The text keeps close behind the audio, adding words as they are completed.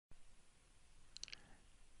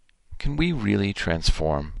Can we really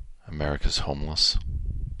transform America's homeless?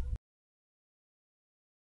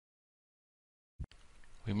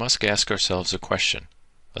 We must ask ourselves a question,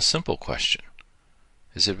 a simple question.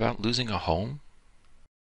 Is it about losing a home?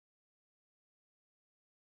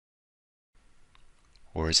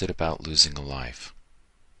 Or is it about losing a life?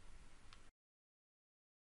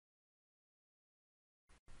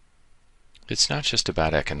 It's not just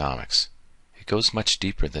about economics. It goes much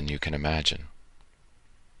deeper than you can imagine.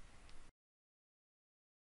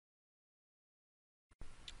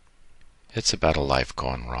 It's about a life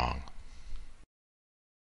gone wrong.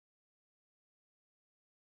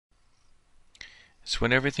 It's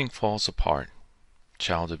when everything falls apart.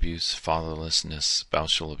 Child abuse, fatherlessness,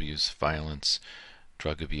 spousal abuse, violence,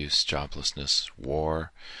 drug abuse, joblessness,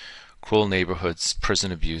 war, cruel neighborhoods,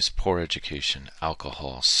 prison abuse, poor education,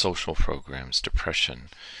 alcohol, social programs, depression,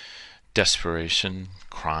 desperation,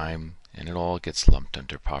 crime, and it all gets lumped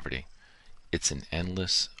under poverty. It's an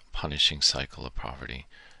endless, punishing cycle of poverty.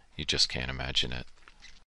 You just can't imagine it.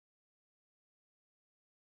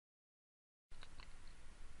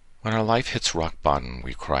 When our life hits rock bottom,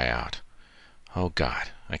 we cry out, "Oh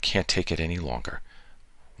God, I can't take it any longer.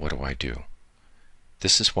 What do I do?"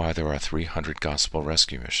 This is why there are 300 gospel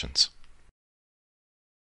rescue missions.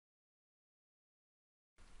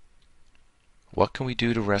 What can we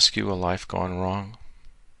do to rescue a life gone wrong?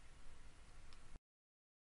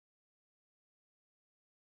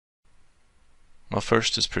 Well,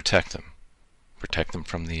 first is protect them. Protect them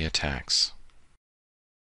from the attacks.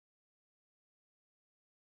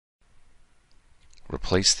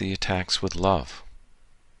 Replace the attacks with love.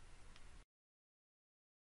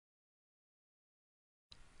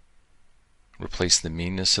 Replace the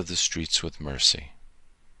meanness of the streets with mercy.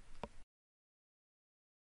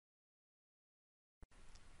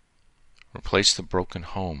 Replace the broken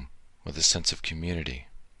home with a sense of community.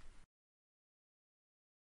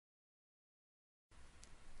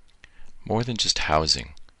 More than just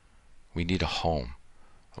housing, we need a home,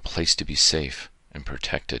 a place to be safe and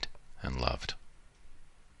protected and loved.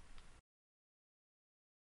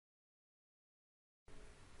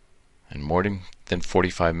 And more than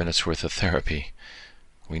 45 minutes worth of therapy,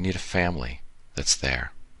 we need a family that's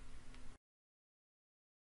there.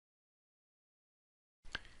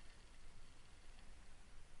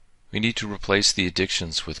 We need to replace the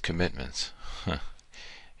addictions with commitments.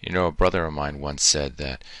 You know, a brother of mine once said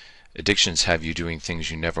that addictions have you doing things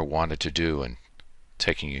you never wanted to do and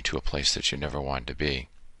taking you to a place that you never wanted to be.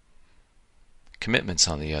 Commitments,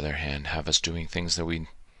 on the other hand, have us doing things that we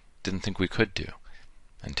didn't think we could do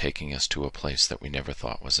and taking us to a place that we never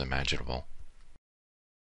thought was imaginable.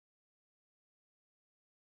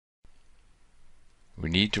 We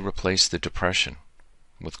need to replace the depression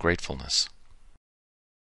with gratefulness.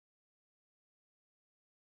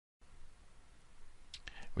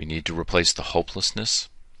 We need to replace the hopelessness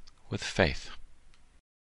with faith.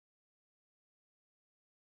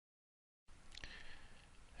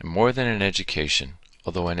 And more than an education,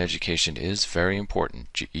 although an education is very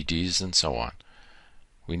important, GEDs and so on,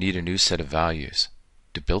 we need a new set of values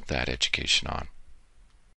to build that education on.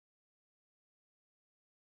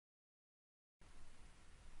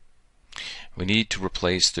 We need to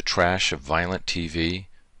replace the trash of violent TV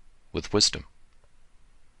with wisdom.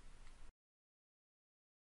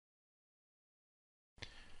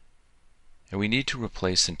 And we need to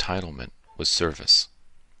replace entitlement with service.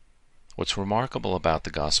 What's remarkable about the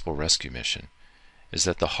Gospel Rescue Mission is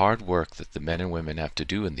that the hard work that the men and women have to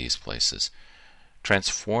do in these places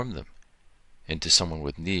transform them into someone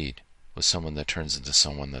with need, with someone that turns into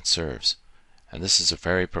someone that serves. And this is a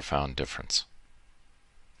very profound difference.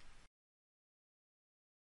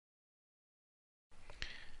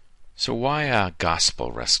 So why a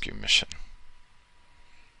Gospel Rescue Mission?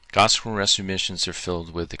 Gospel Rescue Missions are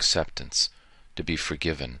filled with acceptance, to be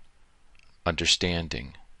forgiven,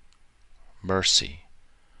 understanding, mercy,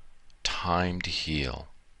 time to heal,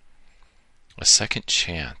 a second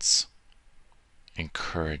chance,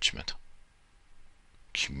 encouragement,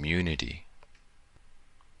 community,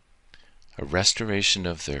 a restoration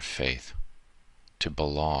of their faith, to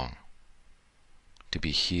belong, to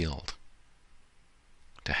be healed,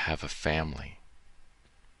 to have a family,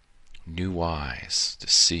 new eyes to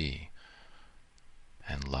see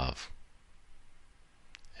and love.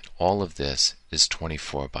 And all of this is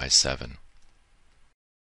 24/7.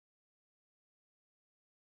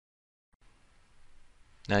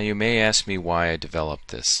 Now you may ask me why I developed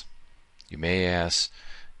this. You may ask,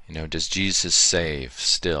 does Jesus save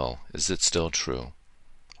still? Is it still true?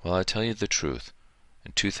 Well, I'll tell you the truth.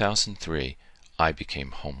 In 2003, I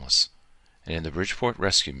became homeless. And in the Bridgeport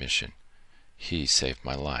Rescue Mission, he saved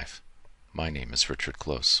my life. My name is Richard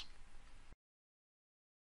Close.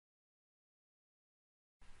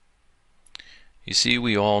 You see,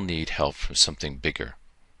 we all need help from something bigger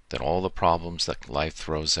than all the problems that life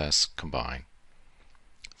throws us combined.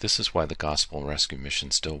 This is why the Gospel Rescue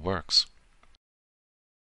Mission still works.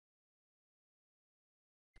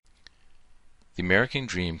 The American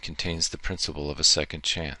Dream contains the principle of a second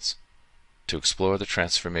chance. To explore the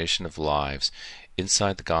transformation of lives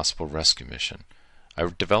inside the Gospel Rescue Mission, I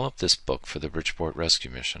developed this book for the Bridgeport Rescue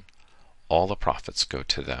Mission. All the profits go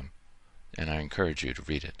to them, and I encourage you to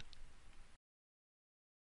read it.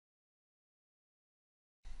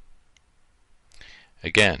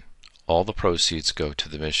 Again, all the proceeds go to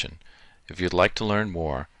the mission. If you'd like to learn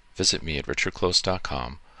more, visit me at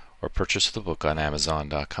richardclose.com or purchase the book on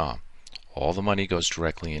amazon.com. All the money goes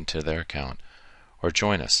directly into their account, or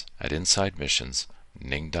join us at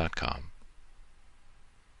InsideMissions.ning.com.